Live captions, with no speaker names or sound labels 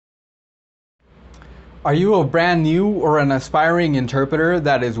Are you a brand new or an aspiring interpreter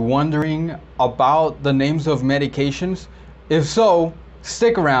that is wondering about the names of medications? If so,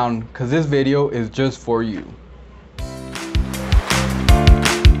 stick around because this video is just for you.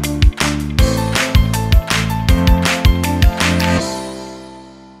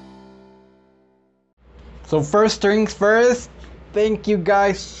 So first things first, thank you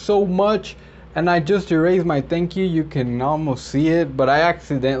guys so much. And I just erased my thank you. You can almost see it, but I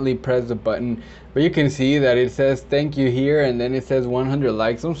accidentally pressed the button. But you can see that it says thank you here and then it says 100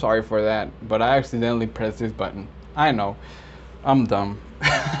 likes. I'm sorry for that, but I accidentally pressed this button. I know, I'm dumb.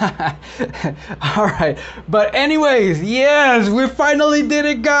 Alright, but anyways, yes, we finally did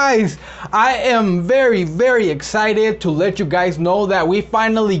it, guys. I am very excited to let you guys know that we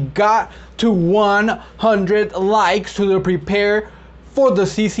finally got to 100 likes to the prepare for the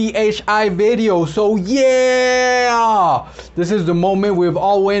CCHI video. So yeah, this is the moment we've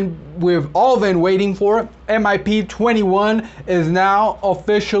all been waiting for. MIP 21 is now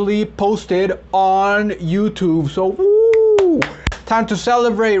officially posted on YouTube. So woo, time to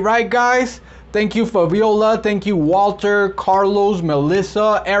celebrate, right guys? Thank you Fabiola, thank you Walter, Carlos,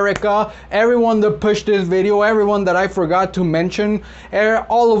 Melissa, Erica, everyone that pushed this video, everyone that I forgot to mention,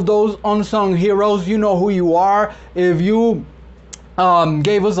 all of those unsung heroes. You know who you are. If you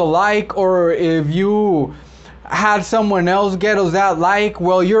gave us a like, or if you had someone else get us that like,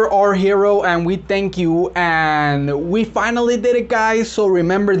 well, you're our hero and we thank you. And we finally did it, guys. So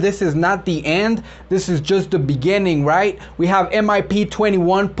remember, this is not the end, this is just the beginning, right? We have MIP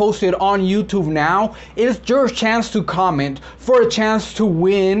 21 posted on YouTube now. It's your chance to comment for a chance to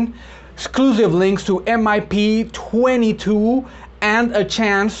win exclusive links to MIP 22 and a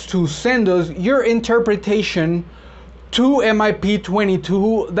chance to send us your interpretation to MIP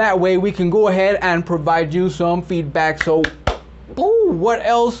 22. That way we can go ahead and provide you some feedback. So ooh, what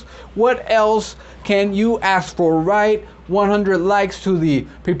else can you ask for, right? 100 likes to the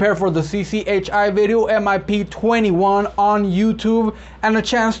prepare for the CCHI video, MIP 21 on YouTube, and a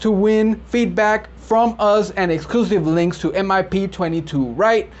chance to win feedback from us and exclusive links to MIP 22,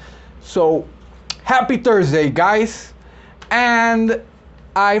 right? So happy Thursday, guys. And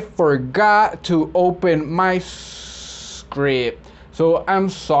I forgot to open my script, so I'm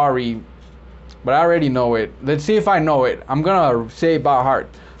sorry, but I already know it. Let's see if I know it. I'm gonna say it by heart.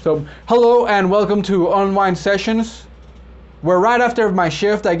 So hello and welcome to Unwind Sessions, where right after my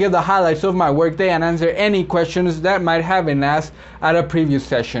shift I give the highlights of my workday and answer any questions that might have been asked at a previous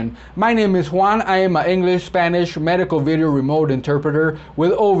session. My name is Juan. I am an English, Spanish, medical video remote interpreter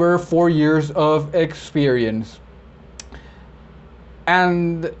with over 4 years of experience.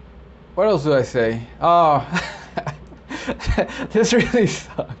 And what else do I say? Oh, this really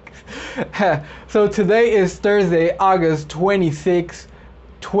sucks. So today is Thursday, August 26,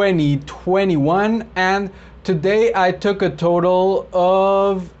 2021, and today I took a total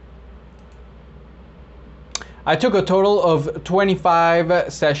of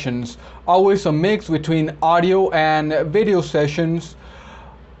 25 sessions, always a mix between audio and video sessions.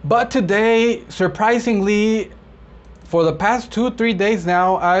 But today, surprisingly, for the past 2-3 days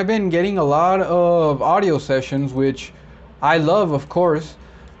now, I've been getting a lot of audio sessions, which I love, of course.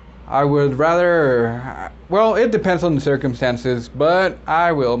 I would rather, well, it depends on the circumstances, but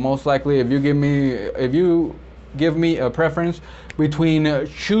I will most likely, if you give me a preference between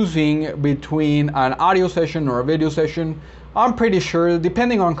choosing between an audio session or a video session, I'm pretty sure,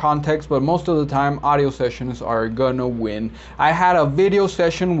 depending on context, but most of the time audio sessions are gonna win. I had a video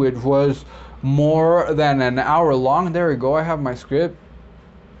session which was more than an hour long. There we go, I have my script.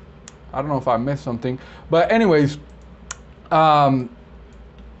 I don't know if I missed something, but anyways, what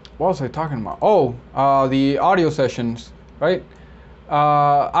was I talking about? Oh, the audio sessions, right?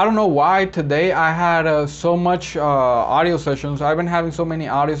 I don't know why today I had so much audio sessions. I've been having so many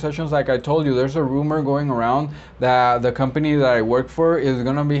audio sessions. Like I told you, there's a rumor going around that the company that I work for is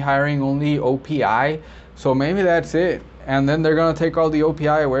gonna be hiring only OPI. So maybe that's it, and then they're gonna take all the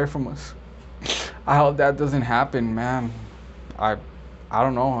OPI away from us. I hope that doesn't happen, man. I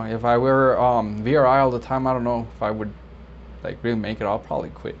don't know. If I were VRI all the time, I don't know if I would like really make it. I'll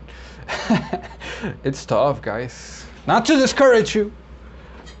probably quit. It's tough, guys. Not to discourage you,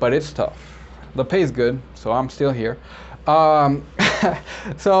 but it's tough. The pay's good, so I'm still here.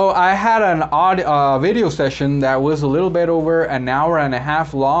 So I had an video session that was a little bit over an hour and a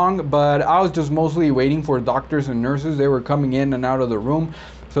half long, but I was just mostly waiting for doctors and nurses. They were coming in and out of the room,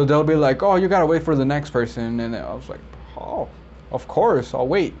 so they'll be like, oh, you gotta wait for the next person, and I was like, oh, of course, I'll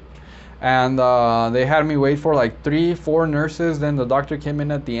wait. And they had me wait for like 3-4 nurses. Then the doctor came in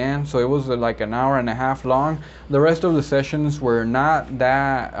at the end, so it was like an hour and a half long. The rest of the sessions were not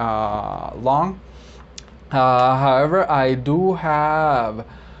that long, However, I do have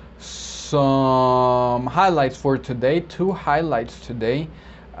some highlights for today, two highlights today.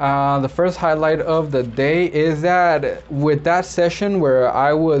 The first highlight of the day is that with that session where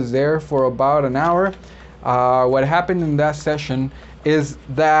I was there for about an hour, what happened in that session is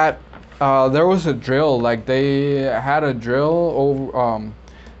that there was a drill. Like they had a drill over,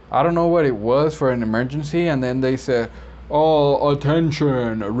 I don't know what it was for an emergency, and then they said, "All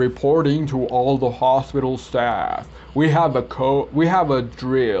attention, reporting to all the hospital staff. We have a code. We have a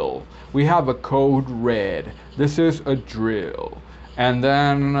drill. We have a code red. This is a drill." And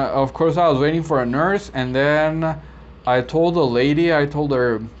then, of course, I was waiting for a nurse, and then I told the lady, I told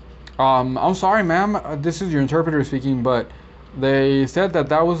her, "I'm sorry, ma'am. This is your interpreter speaking, but they said that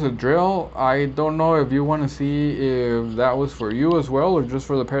that was a drill. I don't know if you want to see if that was for you as well or just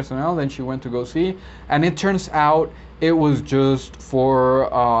for the personnel." Then she went to go see, and it turns out it was just for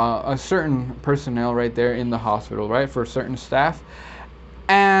a certain personnel right there in the hospital, right, for certain staff,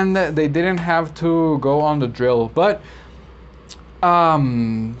 and they didn't have to go on the drill. But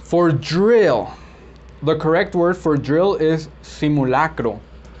for drill, the correct word for drill is simulacro.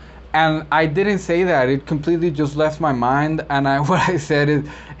 And I didn't say that. It completely just left my mind. And what I said is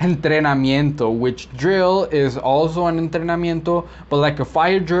entrenamiento, which drill is also an entrenamiento, but like a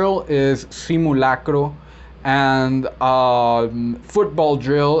fire drill is simulacro, and football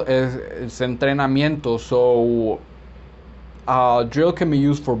drill is entrenamiento. So drill can be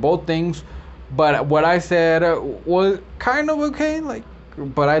used for both things. But what I said was kind of okay, like,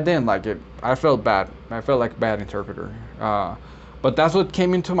 but I didn't like it. I felt bad. I felt like a bad interpreter. But that's what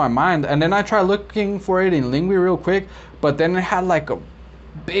came into my mind. And then I tried looking for it in Lingui real quick, but then it had like a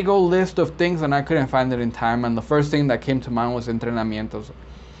big old list of things and I couldn't find it in time. And the first thing that came to mind was entrenamientos.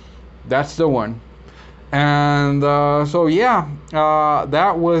 That's the one. And so yeah,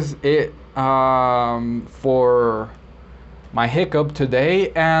 that was it for my hiccup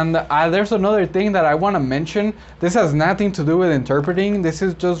today. And there's another thing that I want to mention. This has nothing to do with interpreting. This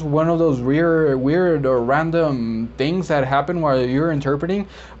is just one of those weird or random things that happen while you're interpreting.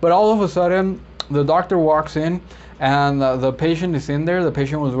 But all of a sudden, the doctor walks in and the patient is in there. The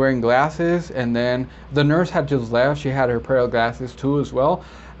patient was wearing glasses, and then the nurse had just left. She had her pair of glasses too as well.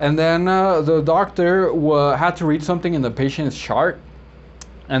 And then the doctor had to read something in the patient's chart.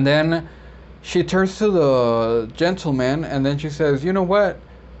 And then she turns to the gentleman and then she says, "You know what?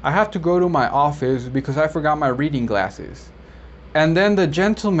 I have to go to my office because I forgot my reading glasses." And then the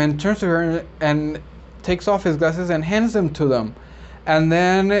gentleman turns to her and takes off his glasses and hands them to them. And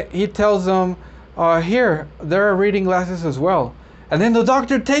then he tells them, "Here, there are reading glasses as well." And then the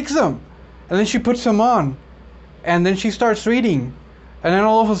doctor takes them. And then she puts them on. And then she starts reading. And then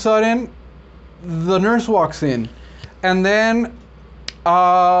all of a sudden, the nurse walks in. And then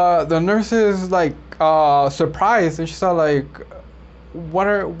the nurse is like surprised, and she's like, why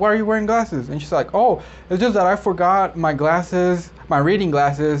are you wearing glasses?" And she's like, "Oh, it's just that I forgot my glasses, my reading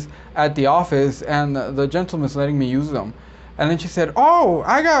glasses at the office, and the gentleman's letting me use them." And then she said, "Oh,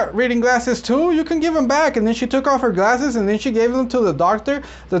 I got reading glasses too, you can give them back." And then she took off her glasses and then she gave them to the doctor.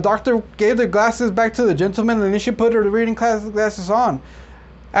 The doctor gave the glasses back to the gentleman, and then she put her reading glasses on,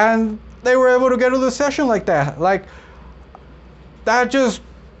 and they were able to get to the session like that. Like, that just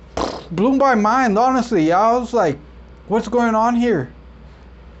blew my mind, honestly. I was like, what's going on here?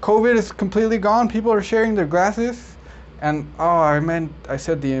 COVID is completely gone. People are sharing their glasses. And, I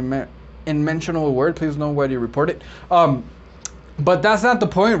said the unmentionable word. Please know what you reported. But that's not the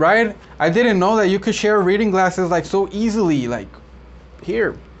point, right? I didn't know that you could share reading glasses like so easily. Like,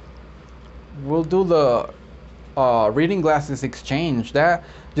 here, we'll do the reading glasses exchange. That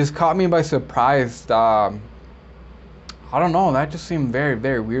just caught me by surprise. I don't know, that just seemed very,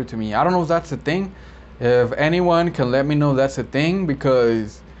 very weird to me. I don't know if that's a thing. If anyone can let me know that's a thing,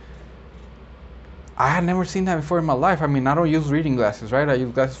 because I had never seen that before in my life. I mean, I don't use reading glasses, right? I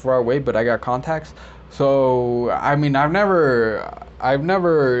use glasses far away, but I got contacts. So, I mean, I've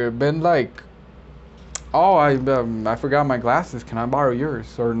never been like, "Oh, I forgot my glasses. Can I borrow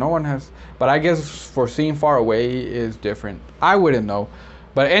yours?" Or no one has. But I guess for seeing far away is different. I wouldn't know.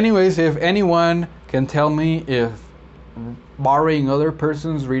 But anyways, if anyone can tell me if borrowing other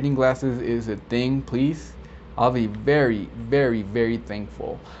person's reading glasses is a thing, please, I'll be very, very, very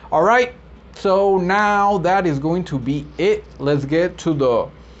thankful. All right, so now that is going to be it. Let's get to the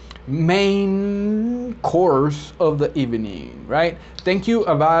main course of the evening, right? Thank you,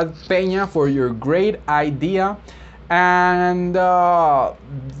 Abad Peña, for your great idea. And I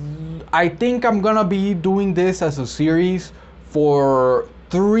think I'm gonna be doing this as a series for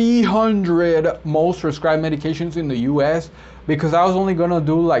 300 most prescribed medications in the US, because I was only gonna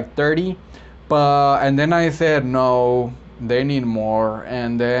do like 30, But and then I said no, they need more,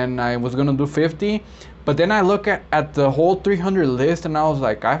 and then I was gonna do 50. But then I look at the whole 300 list, and I was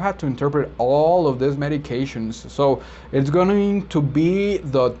like, I've had to interpret all of these medications. So it's going to be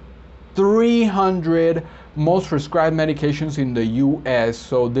the 300 most prescribed medications in the US.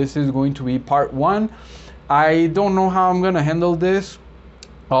 So this is going to be part one. I don't know how I'm gonna handle this.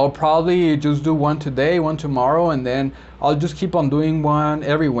 I'll probably just do one today, one tomorrow, and then I'll just keep on doing one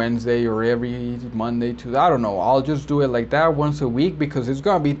every Wednesday or every Monday to, I don't know. I'll just do it like that once a week because it's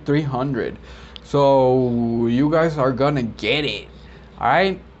gonna be 300. So you guys are gonna get it, all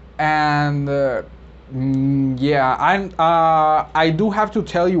right? And yeah, I do have to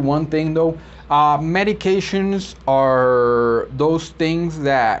tell you one thing though. Medications are those things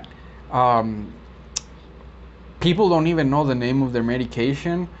that people don't even know the name of their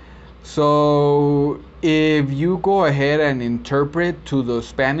medication. So if you go ahead and interpret to the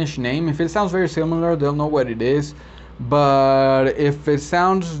Spanish name, if it sounds very similar, they'll know what it is. But if it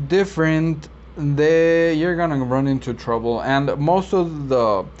sounds different, you're gonna run into trouble. And most of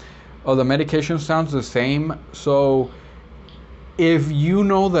the medication sounds the same. So if you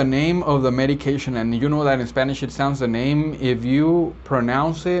know the name of the medication and you know that in Spanish it sounds the name, if you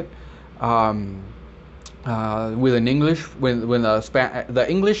pronounce it with an English with the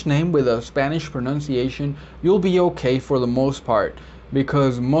English name with a Spanish pronunciation, you'll be okay for the most part,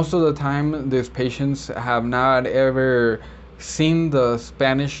 because most of the time these patients have not ever seen the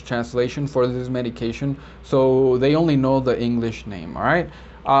Spanish translation for this medication, so they only know the English name. All right.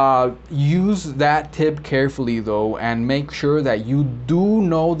 Use that tip carefully though, and make sure that you do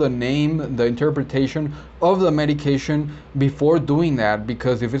know the name, the interpretation of the medication before doing that,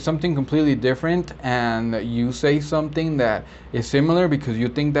 because if it's something completely different and you say something that is similar because you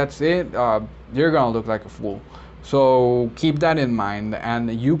think that's it, you're gonna look like a fool. So keep that in mind,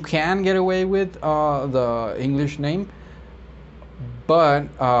 and you can get away with the English name, but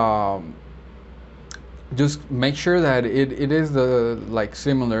just make sure that it is the like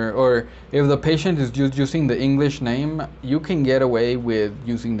similar, or if the patient is just using the English name, you can get away with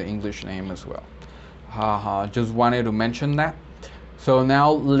using the English name as well. Just wanted to mention that. So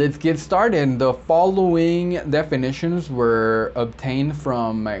now let's get started. The following definitions were obtained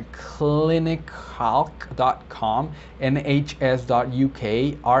from clinicalc.com, nhs.uk,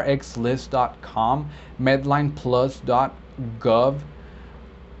 rxlist.com, medlineplus.gov,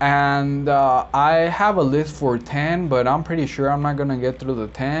 and I have a list for 10, but I'm pretty sure I'm not gonna get through the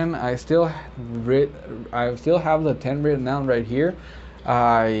 10. I still have the 10 written down right here.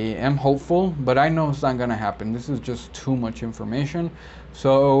 I am hopeful, but I know it's not gonna happen. This is just too much information.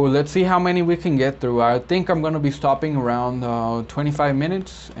 So let's see how many we can get through. I think I'm gonna be stopping around 25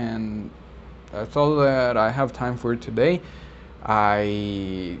 minutes, and that's all that I have time for today.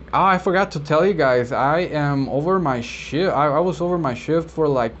 I forgot to tell you guys, I am over my shift. I was over my shift for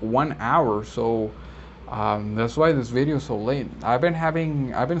like 1 hour, so that's why this video is so late. I've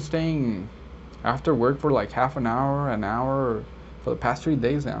been staying after work for like half an hour for the past 3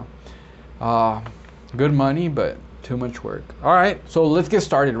 days now. Good money, but too much work. All right, so let's get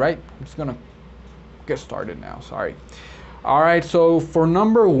started, right? I'm just gonna get started now. Sorry. All right, so for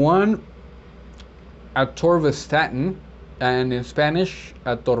number one, atorvastatin, and in Spanish,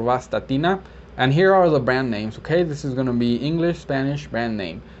 atorvastatina. And here are the brand names, okay? This is gonna be English, Spanish, brand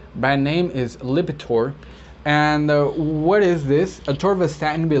name. Brand name is Lipitor. And what is this?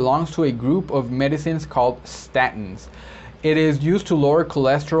 Atorvastatin belongs to a group of medicines called statins. It is used to lower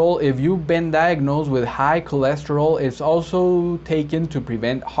cholesterol. If you've been diagnosed with high cholesterol, it's also taken to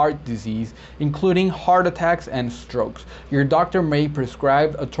prevent heart disease, including heart attacks and strokes. Your doctor may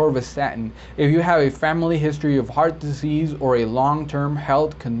prescribe atorvastatin if you have a family history of heart disease or a long-term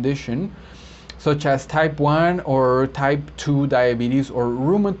health condition, such as type 1 or type 2 diabetes or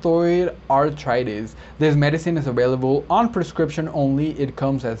rheumatoid arthritis. This medicine is available on prescription only. It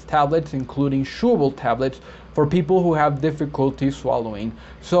comes as tablets, including chewable tablets for people who have difficulty swallowing.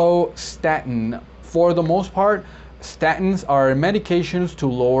 So statin, for the most part, statins are medications to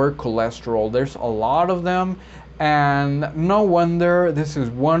lower cholesterol. There's a lot of them, and no wonder this is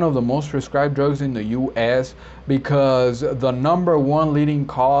one of the most prescribed drugs in the US, because the number one leading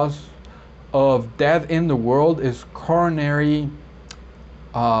cause of death in the world is coronary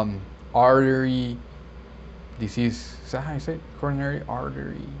artery disease. Is that how you say it? Coronary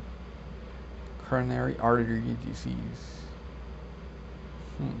artery disease.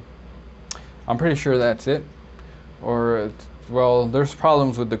 I'm pretty sure that's it. Or, well, there's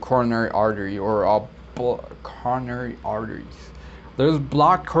problems with the coronary artery, or coronary arteries. There's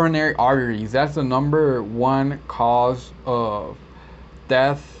blocked coronary arteries. That's the number one cause of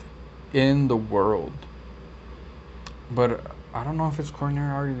death in the world. But I don't know if it's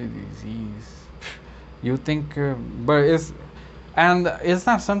coronary artery disease. You think, but it's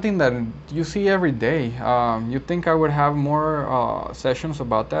not something that you see every day. You think I would have more sessions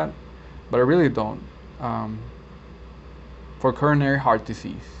about that, but I really don't. For coronary heart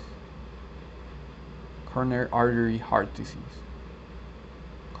disease, coronary artery heart disease,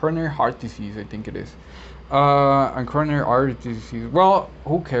 coronary heart disease, I think it is. And coronary artery disease. Well,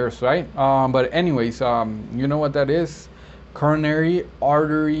 who cares, right? But anyways, you know what that is? Coronary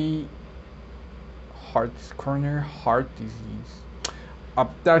artery heart, coronary heart disease.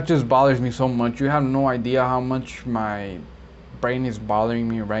 That just bothers me so much. You have no idea how much my brain is bothering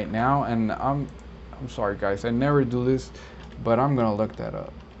me right now, and I'm sorry, guys. I never do this, but I'm gonna look that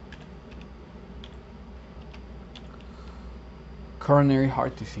up. Coronary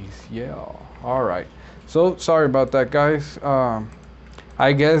heart disease. Yeah. All right. So sorry about that, guys.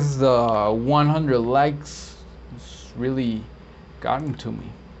 I guess the 100 likes really gotten to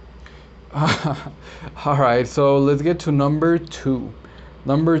me. All right. So let's get to number 2.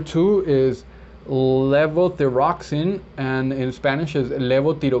 Number 2 is levothyroxine, and in Spanish is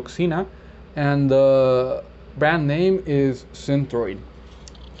levotiroxina, and the brand name is Synthroid.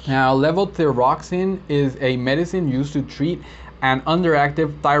 Now, levothyroxine is a medicine used to treat an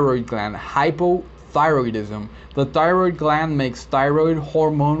underactive thyroid gland, hypothyroidism. The thyroid gland makes thyroid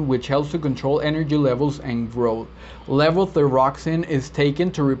hormone, which helps to control energy levels and growth. Levothyroxine is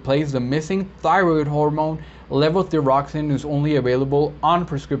taken to replace the missing thyroid hormone. Levothyroxine is only available on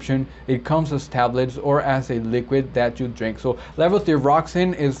prescription. It comes as tablets or as a liquid that you drink. So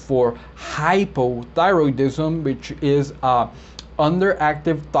levothyroxine is for hypothyroidism, which is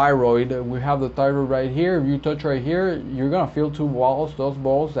underactive thyroid. We have the thyroid right here. If you touch right here, you're gonna feel 2 balls. Those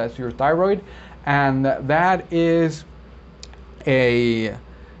balls, that's your thyroid, and that is a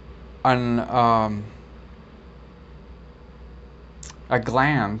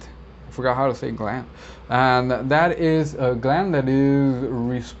gland. I forgot how to say gland. And that is a gland that is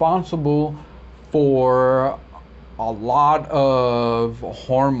responsible for a lot of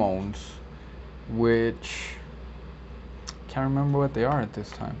hormones, which can't remember what they are at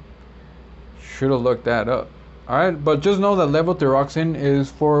this time. Should have looked that up. All right, but just know that levothyroxine is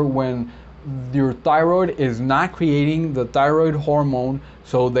for when your thyroid is not creating the thyroid hormone,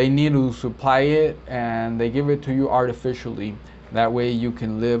 so they need to supply it and they give it to you artificially. That way you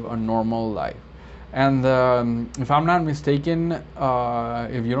can live a normal life. And if I'm not mistaken,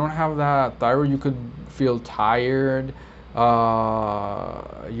 if you don't have that thyroid, you could feel tired.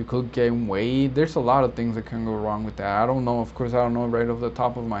 You could gain weight. There's a lot of things that can go wrong with that. I don't know. Of course, I don't know right off the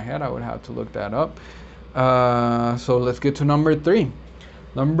top of my head. I would have to look that up. So let's get to number 3.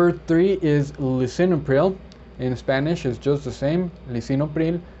 Number 3 is lisinopril. In Spanish, it's just the same,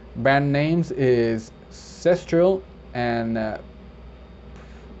 lisinopril. Brand names is Cestril and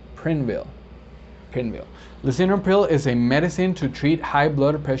Prinville. Lisinopril is a medicine to treat high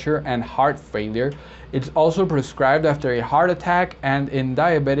blood pressure and heart failure. It's also prescribed after a heart attack and in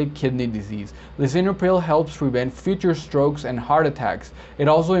diabetic kidney disease. Lisinopril helps prevent future strokes and heart attacks. It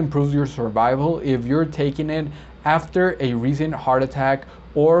also improves your survival if you're taking it after a recent heart attack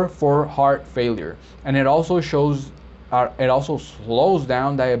or for heart failure. And it also slows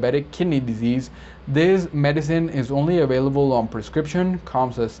down diabetic kidney disease. This medicine is only available on prescription,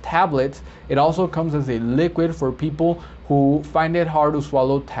 comes as tablets. It also comes as a liquid for people who find it hard to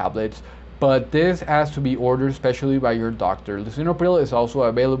swallow tablets, but this has to be ordered specially by your doctor. Lisinopril is also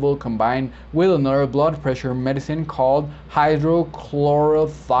available combined with another blood pressure medicine called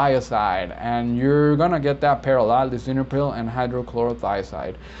hydrochlorothiazide, and you're gonna get that pair a lot, lisinopril and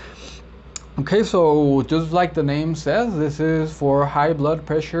hydrochlorothiazide. Okay, so just like the name says, this is for high blood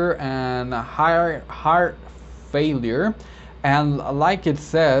pressure and heart failure. And like it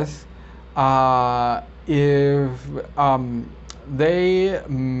says, I've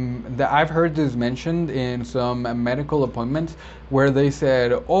heard this mentioned in some medical appointments where they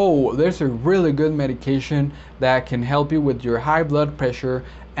said, oh, there's a really good medication that can help you with your high blood pressure,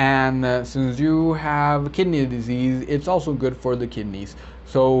 and since you have kidney disease, it's also good for the kidneys.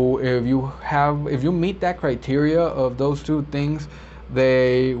 So if you meet that criteria of those 2 things,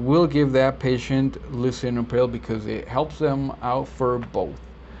 they will give that patient lisinopril because it helps them out for both.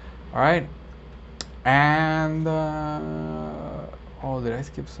 All right. And oh, did I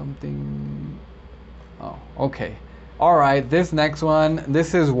skip something? Oh, okay. All right, this next one,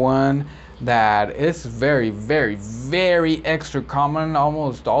 this is one that is very, very, very extra common.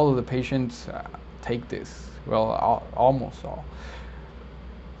 Almost all of the patients take this. Well, almost all.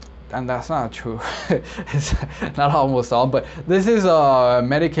 and that's not true. It's not almost all, but this is a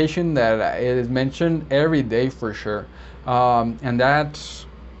medication that is mentioned every day for sure, and that's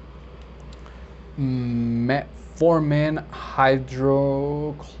metformin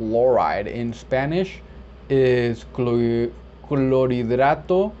hydrochloride. In Spanish is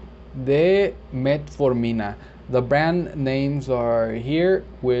clorhidrato de metformina. The brand names are here,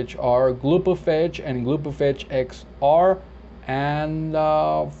 which are Glupofetch and Glupofetch XR and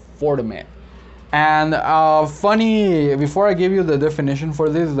Fortimet. And funny, before I give you the definition for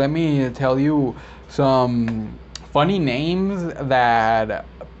this, let me tell you some funny names that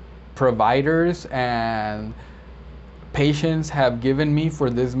providers and patients have given me for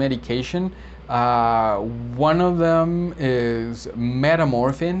this medication. One of them is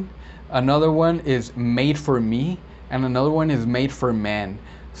Metamorphin, another one is Made for Me, and another one is Made for Men.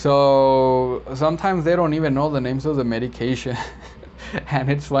 So sometimes they don't even know the names of the medication.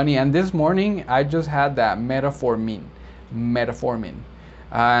 And it's funny. And this morning I just had that metformin,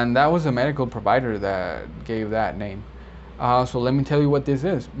 and that was a medical provider that gave that name. So let me tell you what this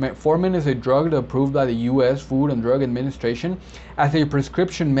is. Metformin is a drug approved by the U.S. Food and Drug Administration as a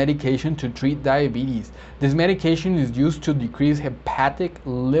prescription medication to treat diabetes. This medication is used to decrease hepatic,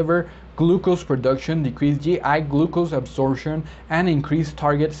 liver glucose production, decrease GI glucose absorption, and increase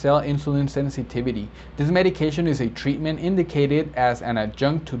target cell insulin sensitivity. This medication is a treatment indicated as an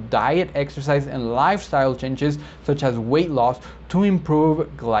adjunct to diet, exercise, and lifestyle changes such as weight loss to improve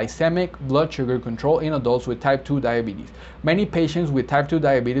glycemic blood sugar control in adults with type 2 diabetes. Many patients with type 2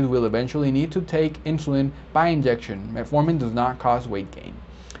 diabetes will eventually need to take insulin by injection. Metformin does not cause weight gain.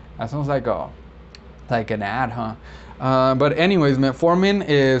 That sounds like an ad, huh? But anyways, metformin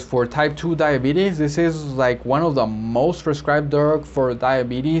is for type 2 diabetes. This is like one of the most prescribed drugs for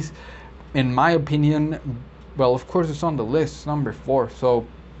diabetes, in my opinion. Well, of course it's on the list, number 4, so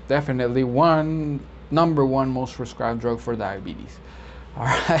definitely number one most prescribed drug for diabetes. All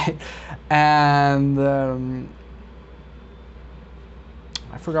right, and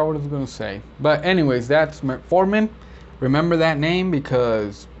I forgot what I was going to say, but anyways, that's metformin. Remember that name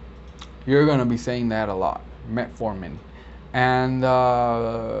because you're going to be saying that a lot. Metformin. And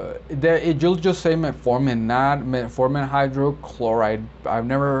you'll just say metformin, not metformin hydrochloride. I've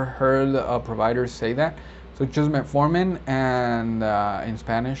never heard a provider say that. So just metformin, and in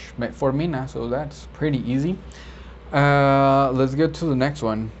Spanish metformina. So that's pretty easy. Let's get to the next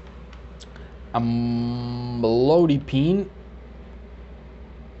one. Amlodipine.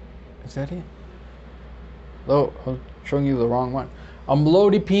 Is that it? Oh, I'm showing you the wrong one.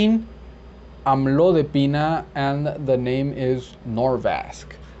 Amlodipine, amlodipina, and the name is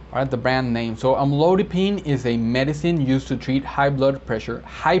Norvasc. All right, the brand name. So amlodipine is a medicine used to treat high blood pressure,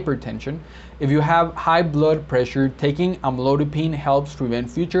 hypertension. If you have high blood pressure, taking amlodipine helps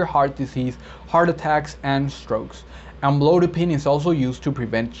prevent future heart disease, heart attacks, and strokes. Amlodipine is also used to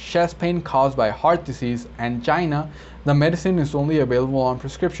prevent chest pain caused by heart disease, angina. The medicine is only available on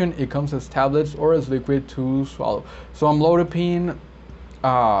prescription. It comes as tablets or as liquid to swallow. So amlodipine,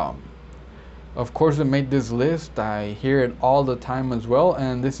 of course, I made this list. I hear it all the time as well,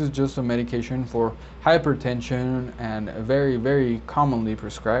 and this is just a medication for hypertension and very, very commonly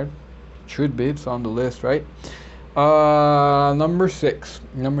prescribed. Should be, it's on the list, right? Number 6.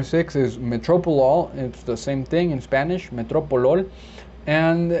 Number 6 is Metropolol. It's the same thing in Spanish, Metropolol,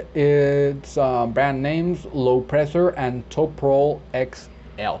 and its brand names Lopressor and Toprol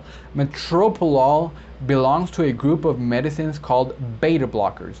XL. Metropolol belongs to a group of medicines called beta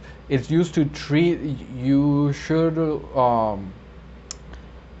blockers. It's used to treat, you should,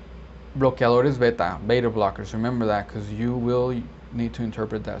 bloqueadores beta blockers, remember that, because you will need to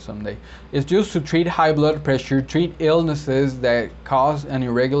interpret that someday. It's used to treat high blood pressure, treat illnesses that cause an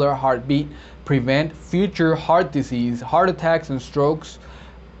irregular heartbeat, prevent future heart disease, heart attacks and strokes,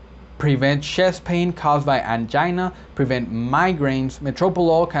 prevent chest pain caused by angina, prevent migraines.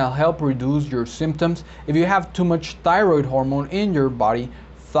 Metropolol can help reduce your symptoms. If you have too much thyroid hormone in your body,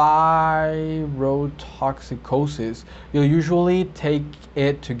 thyrotoxicosis, you'll usually take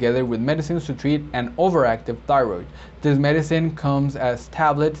it together with medicines to treat an overactive thyroid. This medicine comes as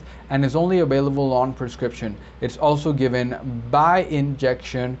tablets and is only available on prescription. It's also given by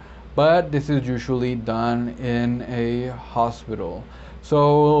injection, but this is usually done in a hospital.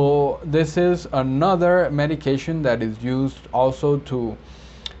 So this is another medication that is used also to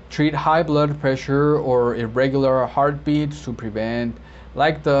treat high blood pressure or irregular heartbeats, to prevent,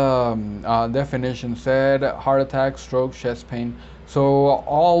 like the definition said, heart attack, stroke, chest pain. So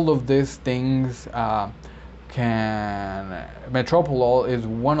all of these things Metropolol is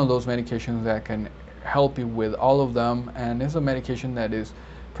one of those medications that can help you with all of them, and it's a medication that is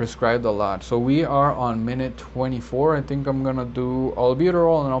prescribed a lot. So we are on minute 24. I think I'm gonna do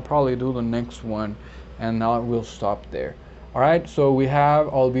albuterol, and I'll probably do the next one, and now we'll stop there. All right, so we have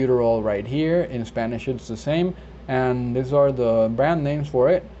albuterol right here. In Spanish it's the same, and these are the brand names for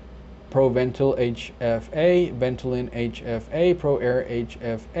it: Proventil HFA, Ventolin HFA, ProAir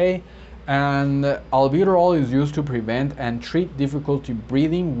HFA. And albuterol is used to prevent and treat difficulty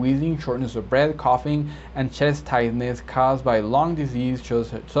breathing, wheezing, shortness of breath, coughing, and chest tightness caused by lung disease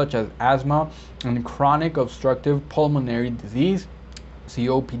such as asthma and chronic obstructive pulmonary disease,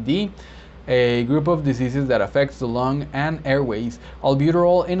 COPD, a group of diseases that affects the lung and airways.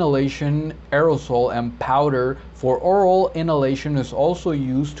 Albuterol inhalation aerosol and powder for oral inhalation is also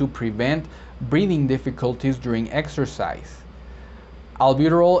used to prevent breathing difficulties during exercise.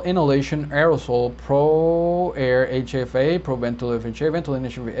 Albuterol inhalation aerosol, ProAir HFA, Proventil FHA, Ventolin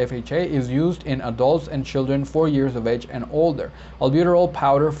FHA, is used in adults and children 4 years of age and older. Albuterol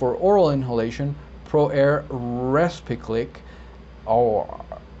powder for oral inhalation, ProAir Respiclic,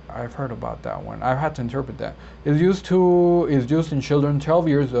 I've heard about that one. I've had to interpret that. Is used in children 12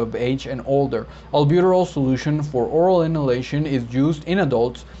 years of age and older. Albuterol solution for oral inhalation is used in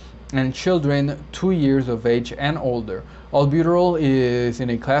adults and children 2 years of age and older. Albuterol is in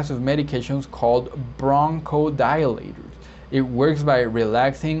a class of medications called bronchodilators. It works by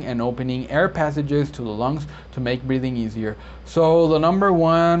relaxing and opening air passages to the lungs to make breathing easier. So the number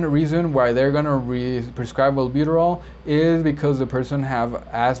one reason why they're going to prescribe albuterol is because the person have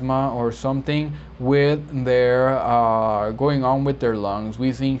asthma or something with their going on with their lungs,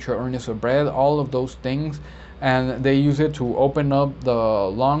 wheezing, shortness of breath, all of those things. And they use it to open up the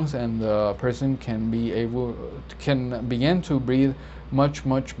lungs, and the person can begin to breathe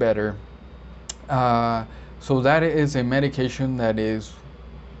much better. So that is a medication that is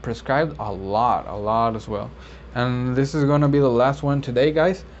prescribed a lot as well. And this is going to be the last one today,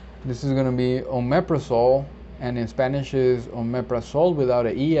 guys. This is going to be omeprazole, and in Spanish is omeprazole without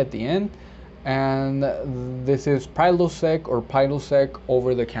an E at the end. And this is Prilosec or Prilosec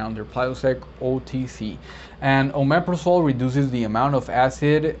over the counter, Prilosec OTC. And omeprazole reduces the amount of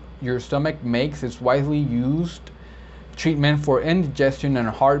acid your stomach makes. It's widely used treatment for indigestion and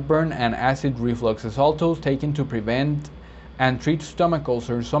heartburn and acid reflux. It's also taken to prevent and treat stomach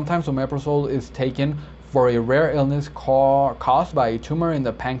ulcers. Sometimes omeprazole is taken for a rare illness caused by a tumor in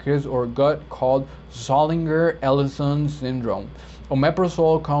the pancreas or gut called Zollinger-Ellison syndrome.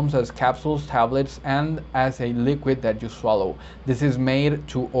 Omeprazole comes as capsules, tablets, and as a liquid that you swallow. This is made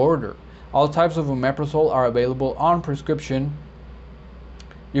to order. All types of omeprazole are available on prescription.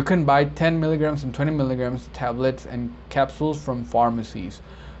 You can buy 10 milligrams and 20 milligrams tablets and capsules from pharmacies.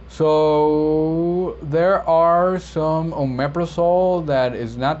 So there are some omeprazole that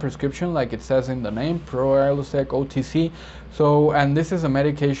is not prescription, like it says in the name, Prilosec OTC. So, and this is a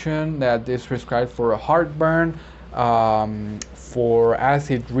medication that is prescribed for heartburn, for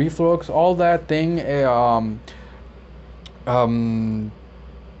acid reflux, all that thing.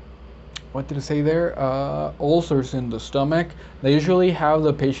 What did it say there? Ulcers in the stomach. They usually have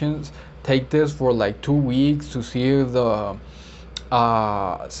the patients take this for like 2 weeks to see if the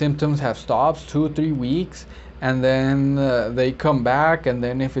symptoms have stopped, 2-3 weeks, and then they come back, and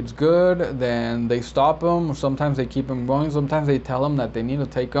then if it's good, then they stop them. Sometimes they keep them going. Sometimes they tell them that they need to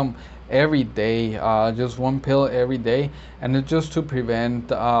take them every day, just one pill every day, and it's just to prevent,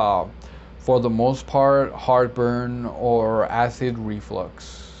 for the most part, heartburn or acid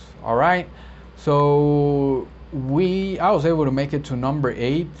reflux. All right, so I was able to make it to number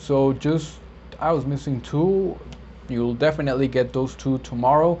 8. So I was missing 2. You'll definitely get those 2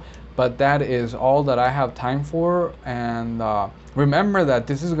 tomorrow, but that is all that I have time for. And remember that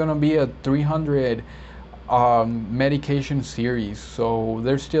this is gonna be a 300 medication series, so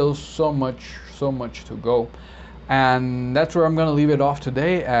there's still so much to go. And that's where I'm going to leave it off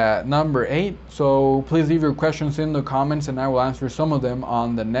today at number 8. So please leave your questions in the comments, and I will answer some of them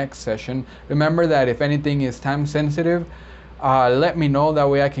on the next session. Remember that if anything is time sensitive, let me know. That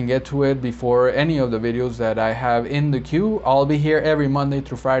way I can get to it before any of the videos that I have in the queue. I'll be here every Monday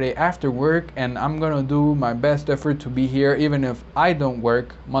through Friday after work, and I'm going to do my best effort to be here even if I don't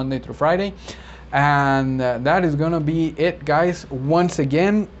work Monday through Friday. And that is going to be it, guys. Once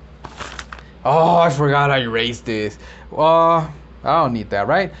again, oh, I forgot I erased this. I don't need that,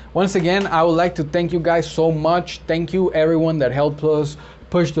 right? Once again, I would like to thank you guys so much. Thank you everyone that helped us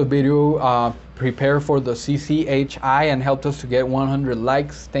push the video, prepare for the CCHI and helped us to get 100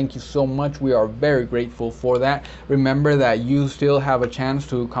 likes. Thank you so much. We are very grateful for that. Remember that you still have a chance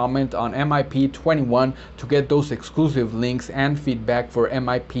to comment on MIP 21 to get those exclusive links and feedback for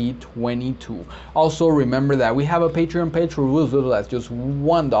MIP 22. Also remember that we have a Patreon page for as little as just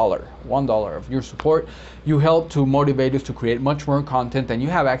 $1 of your support. You help to motivate us to create much more content, and you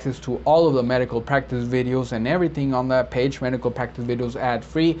have access to all of the medical practice videos and everything on that page. Medical practice videos ad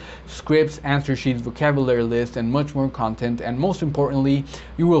free, scripts, answer sheets, vocabulary list, and much more content. And most importantly,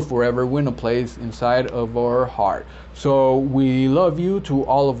 you will forever win a place inside of our heart. So we love you to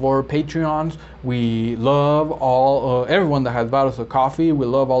all of our Patreons. We love everyone that has bought us a coffee. We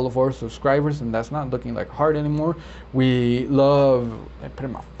love all of our subscribers, and that's not looking like a heart anymore. We love, I put it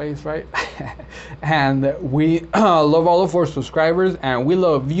in my face, right? And we love all of our subscribers, and we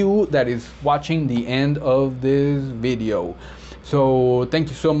love you that is watching the end of this video. So thank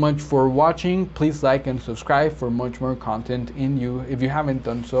you so much for watching. Please like and subscribe for much more content if you haven't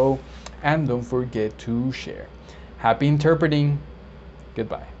done so, and don't forget to share. Happy interpreting.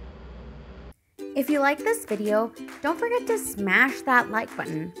 Goodbye. If you like this video, don't forget to smash that like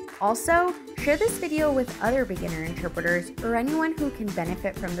button. Also, share this video with other beginner interpreters or anyone who can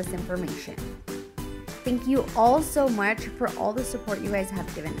benefit from this information. Thank you all so much for all the support you guys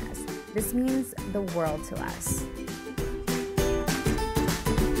have given us. This means the world to us.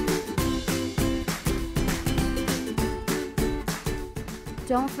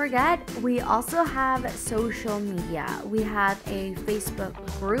 Don't forget, we also have social media. We have a Facebook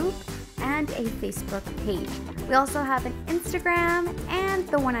group and a Facebook page. We also have an Instagram and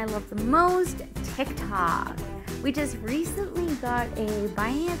the one I love the most, TikTok. We just recently got a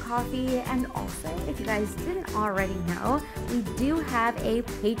Buy Me a Coffee, and also, if you guys didn't already know, we do have a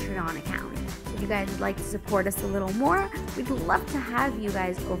Patreon account. If you guys would like to support us a little more, we'd love to have you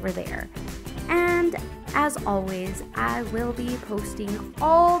guys over there. And as always, I will be posting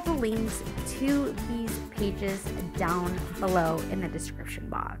all the links to these pages down below in the description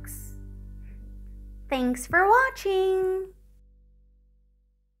box. Thanks for watching!